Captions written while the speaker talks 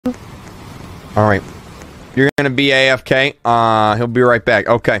Alright. You're gonna be AFK. He'll be right back.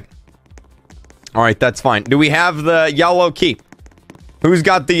 Okay. Alright, that's fine. Do we have the yellow key? Who's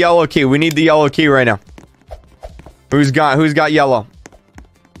got the yellow key? We need the yellow key right now. Who's got yellow?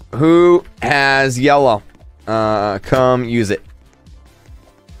 Who has yellow? Come use it.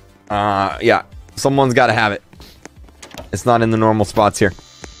 Yeah. Someone's gotta have it. It's not in the normal spots here.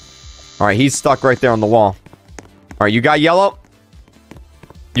 Alright, he's stuck right there on the wall. Alright, you got yellow?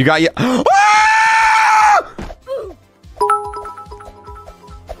 You got yellow?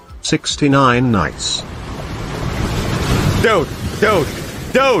 69 nights. Dude!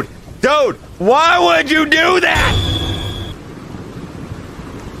 Why would you do that?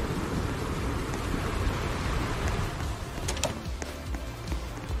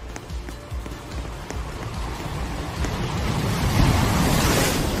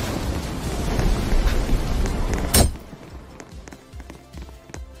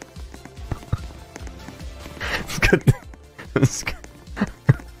 It's good.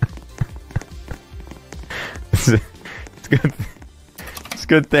 It's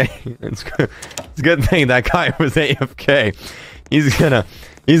good thing. It's a good thing that guy was AFK. He's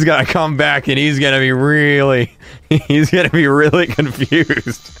gonna come back and he's gonna be really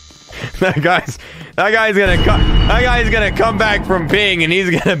confused. That guy's gonna come back from ping and he's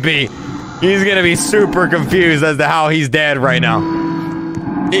gonna be super confused as to how he's dead right now.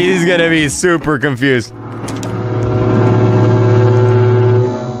 He's gonna be super confused.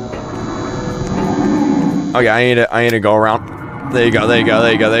 Okay, I need to go around. There you go.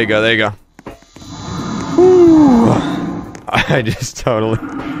 Whew. I just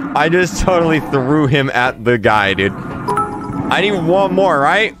totally threw him at the guy, dude. I need one more,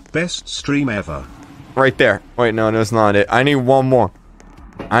 right? Best stream ever. Right there. Wait, no, that's not it. I need one more.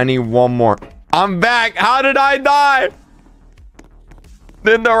 I'm back. How did I die?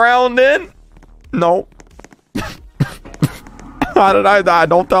 Did the round end? No. How did I die?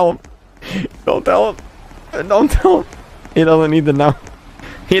 Don't tell him. Don't tell him. He doesn't need to know.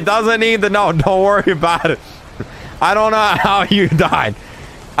 He doesn't need to know. Don't worry about it. I don't know how you died.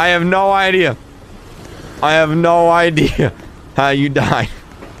 I have no idea. How you died.